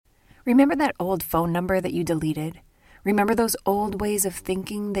Remember that old phone number that you deleted? Remember those old ways of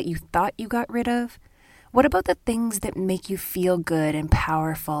thinking that you thought you got rid of? What about the things that make you feel good and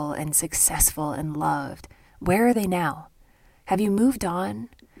powerful and successful and loved? Where are they now? Have you moved on?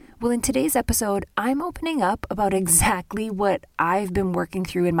 Well, in today's episode, I'm opening up about exactly what I've been working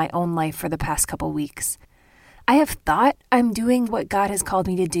through in my own life for the past couple weeks. I have thought I'm doing what God has called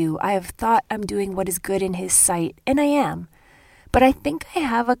me to do. I have thought I'm doing what is good in His sight, and I am. But I think I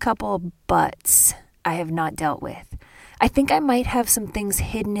have a couple buts I have not dealt with. I think I might have some things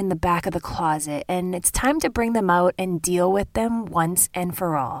hidden in the back of the closet, and it's time to bring them out and deal with them once and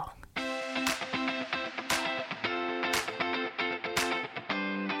for all.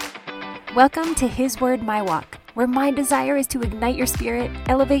 Welcome to His Word, My Walk, where my desire is to ignite your spirit,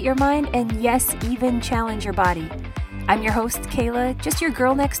 elevate your mind, and yes, even challenge your body. I'm your host, Kayla, just your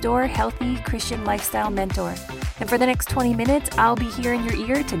girl next door, healthy Christian lifestyle mentor. And for the next 20 minutes, I'll be here in your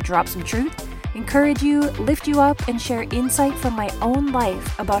ear to drop some truth, encourage you, lift you up, and share insight from my own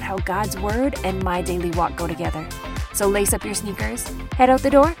life about how God's Word and my daily walk go together. So lace up your sneakers, head out the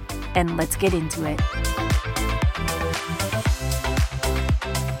door, and let's get into it.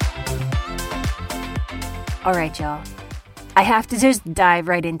 All right, y'all. I have to just dive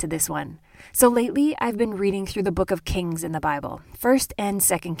right into this one. So lately, I've been reading through the book of Kings in the Bible, 1st and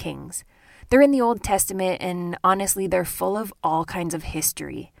 2nd Kings. They're in the Old Testament, and honestly, they're full of all kinds of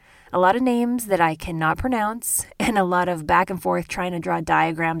history. A lot of names that I cannot pronounce, and a lot of back and forth trying to draw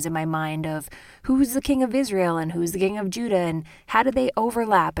diagrams in my mind of who's the king of Israel and who's the king of Judah, and how do they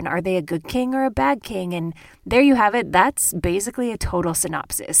overlap, and are they a good king or a bad king? And there you have it. That's basically a total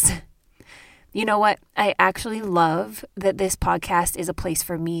synopsis. You know what? I actually love that this podcast is a place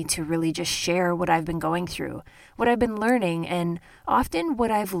for me to really just share what I've been going through, what I've been learning, and often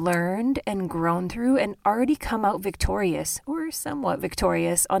what I've learned and grown through and already come out victorious or somewhat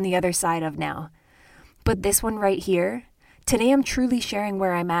victorious on the other side of now. But this one right here, today I'm truly sharing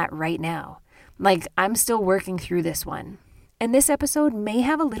where I'm at right now. Like, I'm still working through this one. And this episode may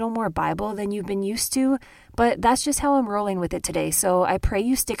have a little more Bible than you've been used to, but that's just how I'm rolling with it today. So I pray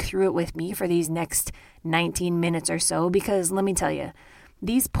you stick through it with me for these next 19 minutes or so, because let me tell you,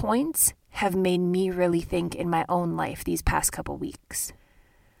 these points have made me really think in my own life these past couple weeks.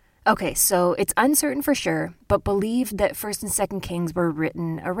 Okay, so it's uncertain for sure, but believed that 1st and 2nd Kings were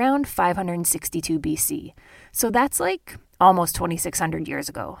written around 562 BC. So that's like almost 2,600 years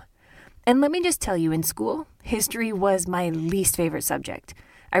ago. And let me just tell you, in school, history was my least favorite subject.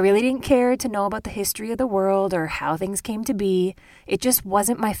 I really didn't care to know about the history of the world or how things came to be. It just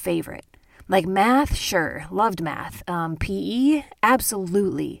wasn't my favorite. Like math, sure, loved math. PE,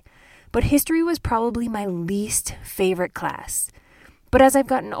 absolutely. But history was probably my least favorite class. But as I've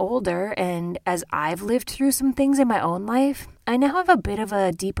gotten older and as I've lived through some things in my own life, I now have a bit of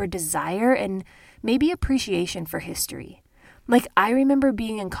a deeper desire and maybe appreciation for history. Like, I remember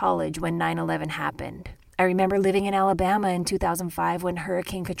being in college when 9/11 happened. I remember living in Alabama in 2005 when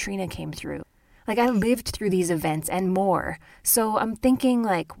Hurricane Katrina came through. Like, I lived through these events and more. So I'm thinking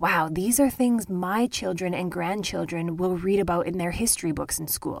like, wow, these are things my children and grandchildren will read about in their history books in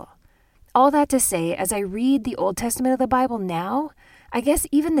school. All that to say, as I read the Old Testament of the Bible now, I guess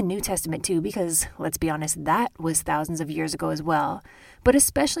even the New Testament too, because let's be honest, that was thousands of years ago as well. But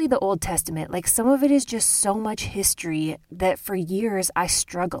especially the Old Testament, like some of it is just so much history that for years I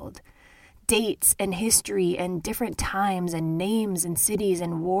struggled. Dates and history and different times and names and cities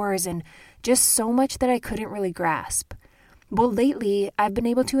and wars and just so much that I couldn't really grasp. Well, lately I've been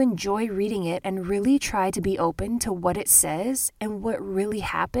able to enjoy reading it and really try to be open to what it says and what really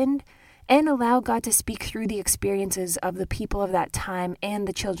happened, and allow God to speak through the experiences of the people of that time and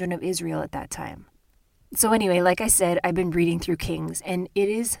the children of Israel at that time. So anyway, like I said, I've been reading through Kings, and it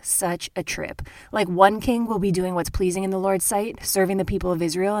is such a trip. Like, one king will be doing what's pleasing in the Lord's sight, serving the people of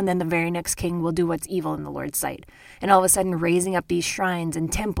Israel, and then the very next king will do what's evil in the Lord's sight. And all of a sudden raising up these shrines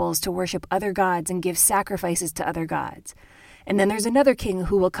and temples to worship other gods and give sacrifices to other gods. And then there's another king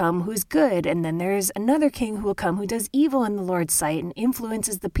who will come who's good, and then there's another king who will come who does evil in the Lord's sight and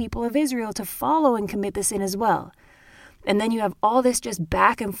influences the people of Israel to follow and commit the sin as well. And then you have all this just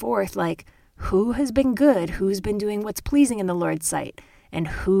back and forth, like, who has been good, who's been doing what's pleasing in the Lord's sight, and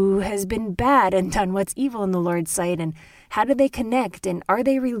who has been bad and done what's evil in the Lord's sight, and how do they connect, and are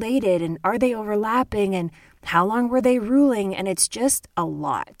they related, and are they overlapping, and how long were they ruling, and it's just a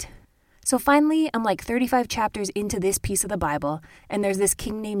lot. So finally, I'm like 35 chapters into this piece of the Bible, and there's this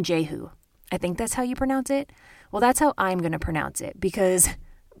king named Jehu. I think that's how you pronounce it. Well, that's how I'm going to pronounce it, because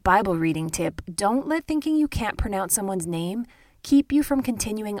Bible reading tip, don't let thinking you can't pronounce someone's name keep you from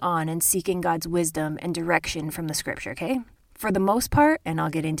continuing on and seeking God's wisdom and direction from the scripture, okay? For the most part, and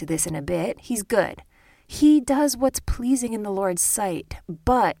I'll get into this in a bit, he's good. He does what's pleasing in the Lord's sight,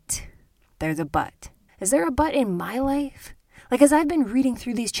 but there's a but. Is there a but in my life? Like, as I've been reading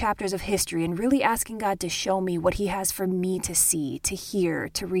through these chapters of history and really asking God to show me what he has for me to see, to hear,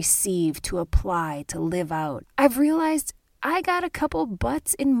 to receive, to apply, to live out, I've realized I got a couple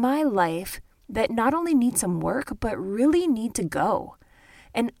buts in my life that not only need some work, but really need to go.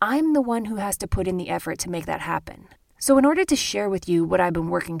 And I'm the one who has to put in the effort to make that happen. So in order to share with you what I've been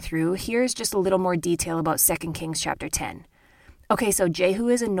working through, here's just a little more detail about 2 Kings chapter 10. Okay, so Jehu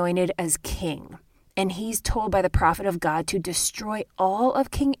is anointed as king, and he's told by the prophet of God to destroy all of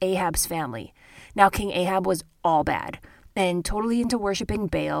King Ahab's family. Now, King Ahab was all bad and totally into worshiping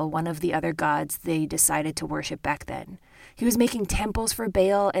Baal, one of the other gods they decided to worship back then. He was making temples for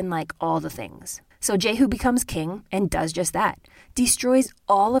Baal and all the things. So Jehu becomes king and does just that. Destroys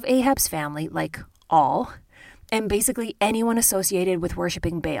all of Ahab's family, all, and basically anyone associated with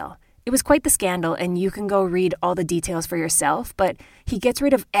worshiping Baal. It was quite the scandal, and you can go read all the details for yourself, but he gets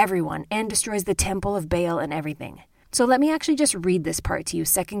rid of everyone and destroys the temple of Baal and everything. So let me actually just read this part to you.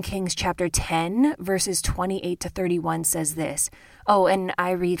 2 Kings chapter 10, verses 28 to 31 says this. Oh, and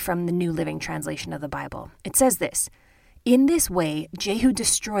I read from the New Living Translation of the Bible. It says this. In this way, Jehu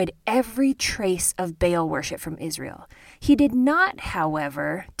destroyed every trace of Baal worship from Israel. He did not,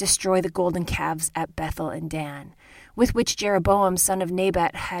 however, destroy the golden calves at Bethel and Dan, with which Jeroboam, son of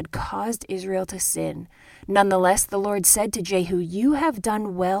Nebat, had caused Israel to sin. Nonetheless, the Lord said to Jehu, "You have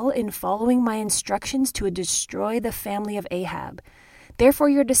done well in following my instructions to destroy the family of Ahab. Therefore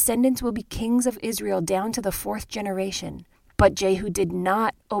your descendants will be kings of Israel down to the 4th generation." But Jehu did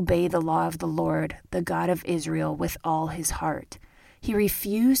not obey the law of the Lord, the God of Israel, with all his heart. He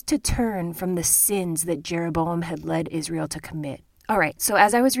refused to turn from the sins that Jeroboam had led Israel to commit. All right, so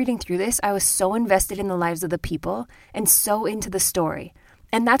as I was reading through this, I was so invested in the lives of the people and so into the story.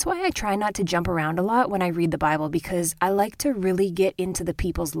 And that's why I try not to jump around a lot when I read the Bible, because I like to really get into the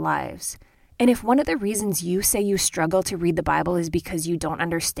people's lives. And if one of the reasons you say you struggle to read the Bible is because you don't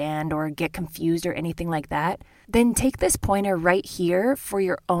understand or get confused or anything like that, then take this pointer right here for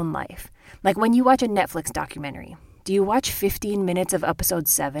your own life. Like when you watch a Netflix documentary, do you watch 15 minutes of episode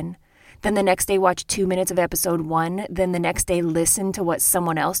 7? Then the next day watch 2 minutes of episode 1, then the next day listen to what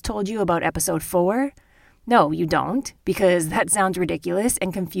someone else told you about episode 4? No, you don't, because that sounds ridiculous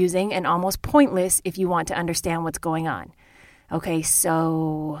and confusing and almost pointless if you want to understand what's going on. Okay,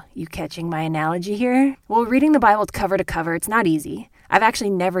 so you catching my analogy here? Well, reading the Bible cover to cover, it's not easy. I've actually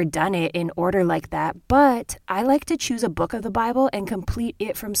never done it in order like that, but I like to choose a book of the Bible and complete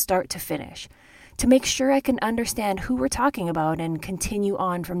it from start to finish to make sure I can understand who we're talking about and continue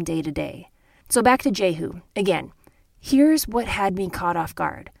on from day to day. So back to Jehu. Again, here's what had me caught off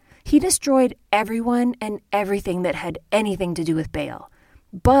guard. He destroyed everyone and everything that had anything to do with Baal.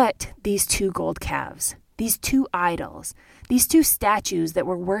 But these 2 gold calves, these 2 idols, these 2 statues that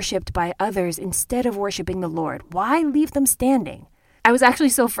were worshipped by others instead of worshiping the Lord, why leave them standing? I was actually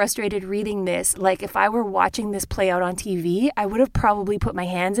so frustrated reading this. If I were watching this play out on TV, I would have probably put my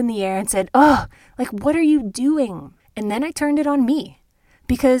hands in the air and said, what are you doing? And then I turned it on me.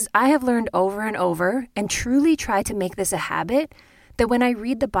 Because I have learned over and over and truly try to make this a habit that when I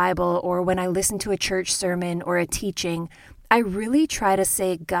read the Bible or when I listen to a church sermon or a teaching, I really try to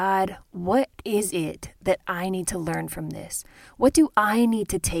say, God, what is it that I need to learn from this? What do I need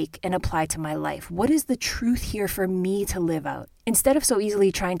to take and apply to my life? What is the truth here for me to live out? Instead of so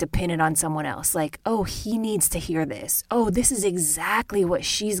easily trying to pin it on someone else, he needs to hear this. Oh, this is exactly what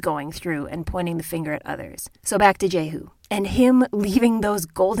she's going through, and pointing the finger at others. So back to Jehu and him leaving those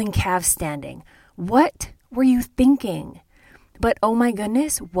golden calves standing. What were you thinking? But oh my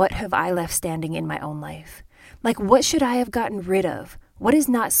goodness, what have I left standing in my own life? What should I have gotten rid of? What is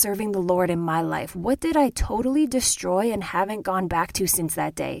not serving the Lord in my life? What did I totally destroy and haven't gone back to since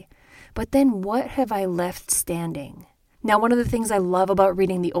that day? But then what have I left standing? Now, one of the things I love about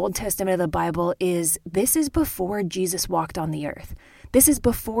reading the Old Testament of the Bible is this is before Jesus walked on the earth. This is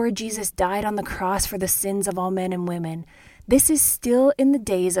before Jesus died on the cross for the sins of all men and women. This is still in the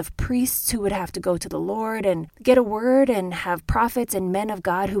days of priests who would have to go to the Lord and get a word and have prophets and men of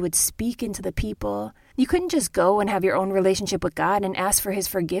God who would speak into the people. You couldn't just go and have your own relationship with God and ask for his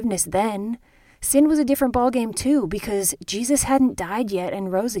forgiveness then. Sin was a different ballgame too, because Jesus hadn't died yet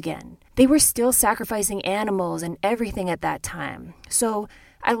and rose again. They were still sacrificing animals and everything at that time. So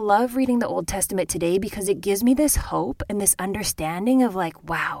I love reading the Old Testament today because it gives me this hope and this understanding of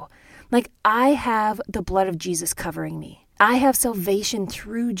wow, I have the blood of Jesus covering me. I have salvation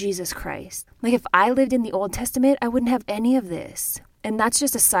through Jesus Christ. If I lived in the Old Testament, I wouldn't have any of this. And that's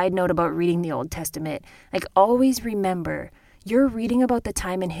just a side note about reading the Old Testament. Always remember, You're reading about the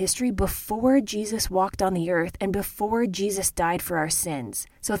time in history before Jesus walked on the earth and before Jesus died for our sins.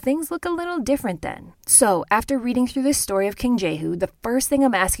 So things look a little different then. So after reading through this story of King Jehu, the first thing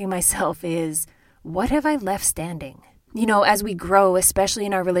I'm asking myself is, what have I left standing? You know, as we grow, especially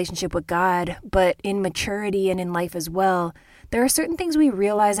in our relationship with God, but in maturity and in life as well, there are certain things we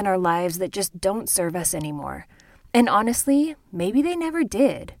realize in our lives that just don't serve us anymore. And honestly, maybe they never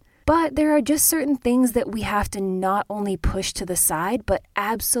did. But there are just certain things that we have to not only push to the side, but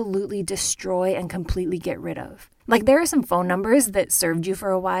absolutely destroy and completely get rid of. Like there are some phone numbers that served you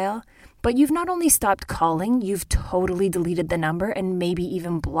for a while, but you've not only stopped calling, you've totally deleted the number and maybe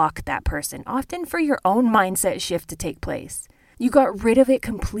even blocked that person, often for your own mindset shift to take place. You got rid of it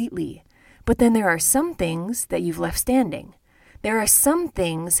completely. But then there are some things that you've left standing. There are some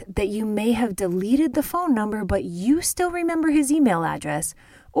things that you may have deleted the phone number, but you still remember his email address,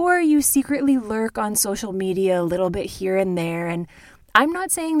 or you secretly lurk on social media a little bit here and there, and I'm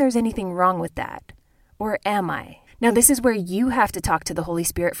not saying there's anything wrong with that. Or am I? Now, this is where you have to talk to the Holy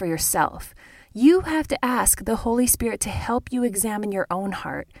Spirit for yourself. You have to ask the Holy Spirit to help you examine your own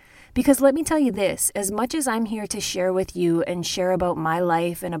heart. Because let me tell you this, as much as I'm here to share with you and share about my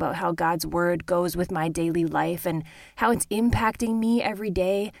life and about how God's word goes with my daily life and how it's impacting me every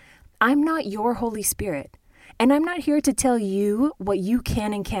day, I'm not your Holy Spirit. And I'm not here to tell you what you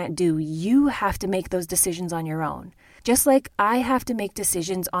can and can't do. You have to make those decisions on your own. Just like I have to make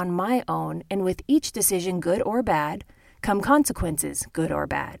decisions on my own, and with each decision, good or bad, come consequences, good or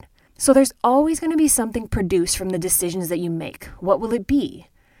bad. So there's always going to be something produced from the decisions that you make. What will it be?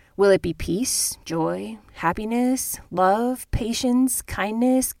 Will it be peace, joy, happiness, love, patience,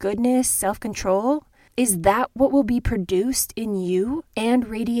 kindness, goodness, self-control? Is that what will be produced in you and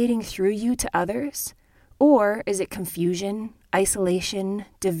radiating through you to others? Or is it confusion, isolation,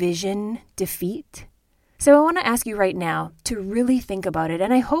 division, defeat? So I want to ask you right now to really think about it,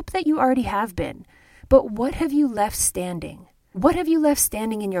 and I hope that you already have been. But what have you left standing? What have you left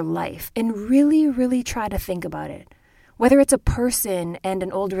standing in your life? And really, really try to think about it. Whether it's a person and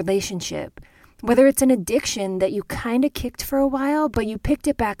an old relationship, whether it's an addiction that you kind of kicked for a while, but you picked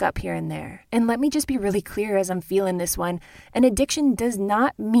it back up here and there. And let me just be really clear as I'm feeling this one. An addiction does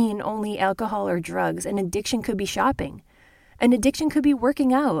not mean only alcohol or drugs. An addiction could be shopping. An addiction could be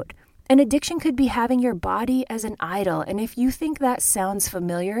working out. An addiction could be having your body as an idol. And if you think that sounds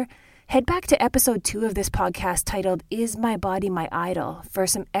familiar, head back to episode 2 of this podcast titled, Is My Body My Idol? For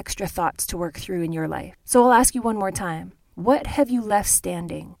some extra thoughts to work through in your life. So I'll ask you one more time. What have you left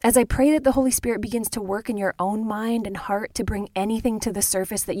standing? As I pray that the Holy Spirit begins to work in your own mind and heart to bring anything to the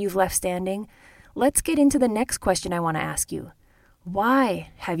surface that you've left standing, let's get into the next question I want to ask you.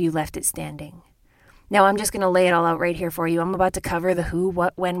 Why have you left it standing? Now, I'm just going to lay it all out right here for you. I'm about to cover the who,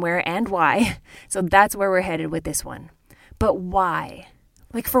 what, when, where, and why. So that's where we're headed with this one. But why?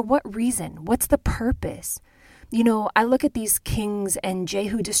 Like, for what reason? What's the purpose? You know, I look at these kings, and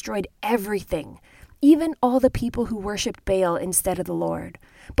Jehu destroyed everything, even all the people who worshipped Baal instead of the Lord.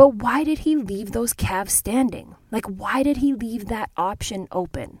 But why did he leave those calves standing? Like, why did he leave that option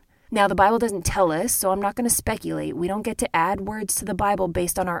open? Now, the Bible doesn't tell us, so I'm not going to speculate. We don't get to add words to the Bible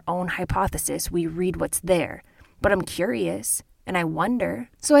based on our own hypothesis. We read what's there. But I'm curious, and I wonder.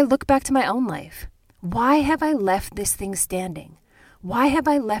 So I look back to my own life. Why have I left this thing standing? Why have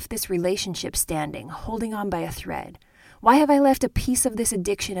I left this relationship standing, holding on by a thread? Why have I left a piece of this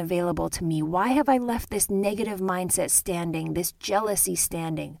addiction available to me? Why have I left this negative mindset standing, this jealousy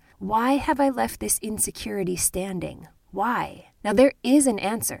standing? Why have I left this insecurity standing? Why? Now, there is an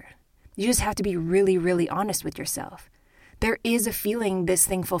answer. You just have to be really, really honest with yourself. There is a feeling this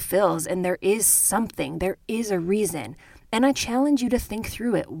thing fulfills, and there is something, there is a reason. And I challenge you to think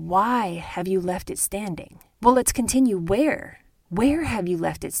through it. Why have you left it standing? Well, let's continue. Where? Where have you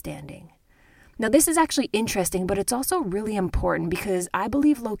left it standing? Now, this is actually interesting, but it's also really important because I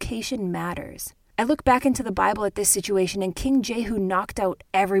believe location matters. I look back into the Bible at this situation, and King Jehu knocked out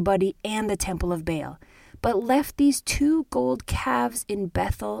everybody and the temple of Baal, but left these 2 gold calves in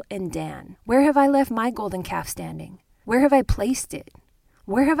Bethel and Dan. Where have I left my golden calf standing? Where have I placed it?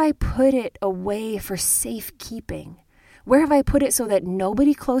 Where have I put it away for safekeeping? Where have I put it so that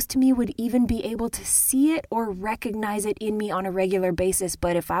nobody close to me would even be able to see it or recognize it in me on a regular basis?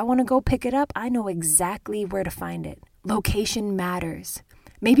 But if I want to go pick it up, I know exactly where to find it. Location matters.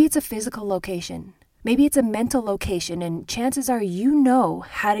 Maybe it's a physical location. Maybe it's a mental location, and chances are you know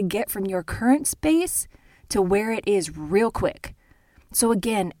how to get from your current space to where it is real quick. So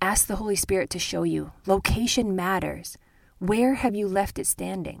again, ask the Holy Spirit to show you. Location matters. Where have you left it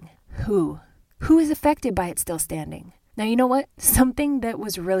standing? Who? Who is affected by it still standing? Now, you know what? Something that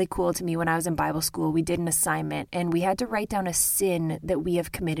was really cool to me when I was in Bible school, we did an assignment and we had to write down a sin that we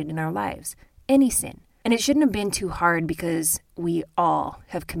have committed in our lives. Any sin. And it shouldn't have been too hard because we all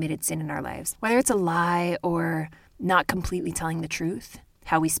have committed sin in our lives. Whether it's a lie or not completely telling the truth,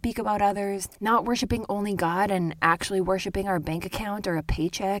 how we speak about others, not worshiping only God and actually worshiping our bank account or a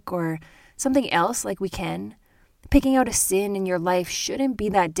paycheck or something else like we can. Picking out a sin in your life shouldn't be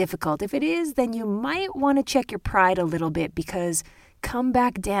that difficult. If it is, then you might want to check your pride a little bit because come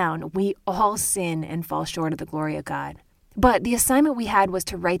back down. We all sin and fall short of the glory of God. But the assignment we had was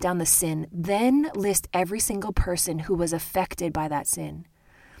to write down the sin, then list every single person who was affected by that sin.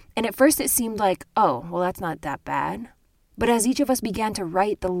 And at first it seemed like, oh, well, that's not that bad. But as each of us began to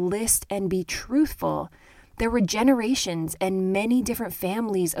write the list and be truthful, there were generations and many different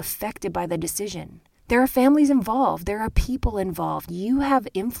families affected by the decision. There are families involved. There are people involved. You have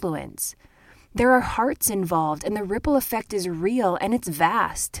influence. There are hearts involved, and the ripple effect is real, and it's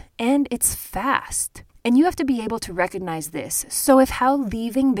vast, and it's fast. And you have to be able to recognize this. So if how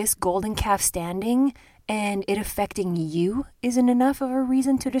leaving this golden calf standing and it affecting you isn't enough of a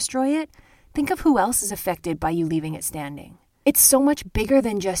reason to destroy it, think of who else is affected by you leaving it standing. It's so much bigger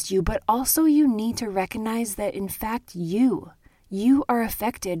than just you, but also you need to recognize that, in fact, you are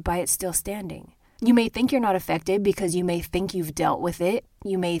affected by it still standing. You may think you're not affected because you may think you've dealt with it.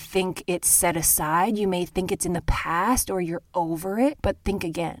 You may think it's set aside. You may think it's in the past or you're over it, but think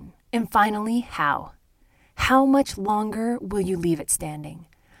again. And finally, how? How much longer will you leave it standing?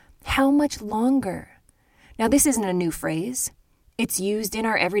 How much longer? Now, this isn't a new phrase. It's used in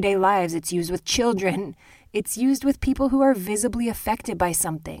our everyday lives. It's used with children. It's used with people who are visibly affected by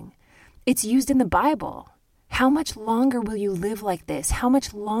something. It's used in the Bible. How much longer will you live like this? How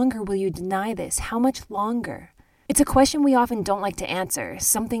much longer will you deny this? How much longer? It's a question we often don't like to answer,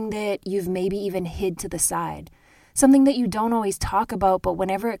 something that you've maybe even hid to the side, something that you don't always talk about, but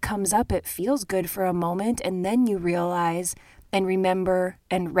whenever it comes up, it feels good for a moment, and then you realize and remember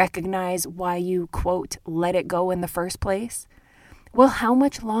and recognize why you, quote, let it go in the first place. Well, how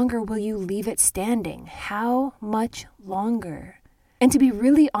much longer will you leave it standing? How much longer? And to be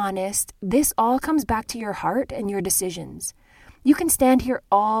really honest, this all comes back to your heart and your decisions. You can stand here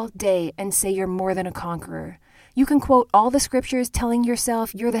all day and say you're more than a conqueror. You can quote all the scriptures telling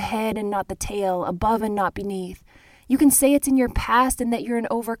yourself you're the head and not the tail, above and not beneath. You can say it's in your past and that you're an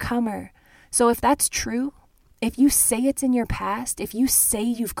overcomer. So if that's true, if you say it's in your past, if you say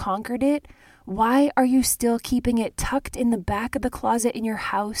you've conquered it, why are you still keeping it tucked in the back of the closet in your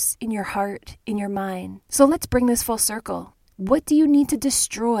house, in your heart, in your mind? So let's bring this full circle. What do you need to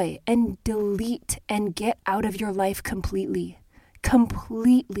destroy and delete and get out of your life completely?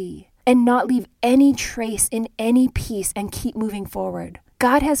 Completely. And not leave any trace in any piece and keep moving forward.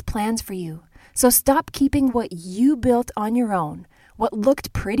 God has plans for you. So stop keeping what you built on your own, what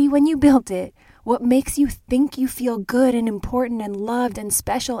looked pretty when you built it, what makes you think you feel good and important and loved and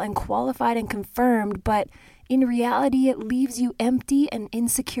special and qualified and confirmed, but in reality, it leaves you empty and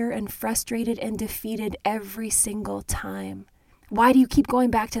insecure and frustrated and defeated every single time. Why do you keep going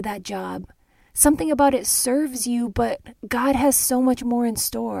back to that job? Something about it serves you, but God has so much more in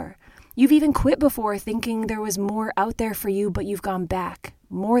store. You've even quit before thinking there was more out there for you, but you've gone back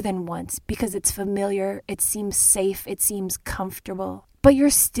more than once because it's familiar, it seems safe, it seems comfortable, but you're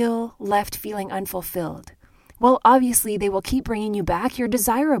still left feeling unfulfilled. Well, obviously, they will keep bringing you back. You're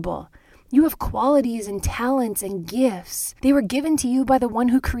desirable. You have qualities and talents and gifts. They were given to you by the one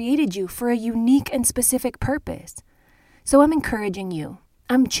who created you for a unique and specific purpose. So I'm encouraging you.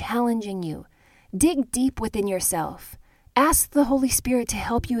 I'm challenging you. Dig deep within yourself. Ask the Holy Spirit to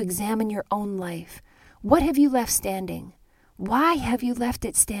help you examine your own life. What have you left standing? Why have you left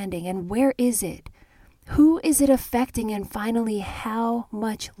it standing, and where is it? Who is it affecting, and finally, how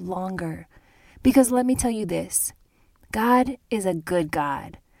much longer? Because let me tell you this, God is a good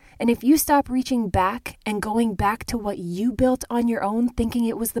God. And if you stop reaching back and going back to what you built on your own, thinking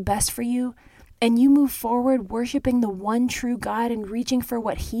it was the best for you, and you move forward worshiping the one true God and reaching for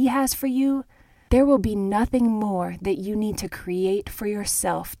what He has for you, there will be nothing more that you need to create for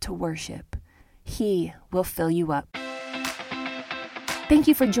yourself to worship. He will fill you up. Thank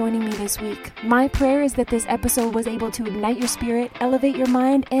you for joining me this week. My prayer is that this episode was able to ignite your spirit, elevate your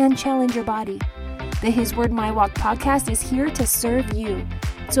mind, and challenge your body. The His Word My Walk podcast is here to serve you.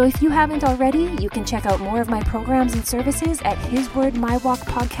 So if you haven't already, you can check out more of my programs and services at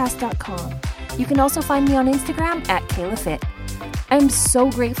hiswordmywalkpodcast.com. You can also find me on Instagram at KaylaFit. I'm so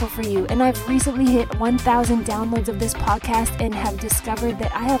grateful for you, and I've recently hit 1,000 downloads of this podcast and have discovered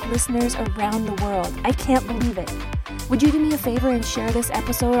that I have listeners around the world. I can't believe it. Would you do me a favor and share this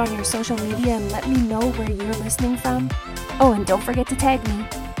episode on your social media and let me know where you're listening from? Oh, and don't forget to tag me.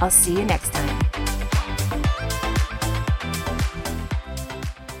 I'll see you next time.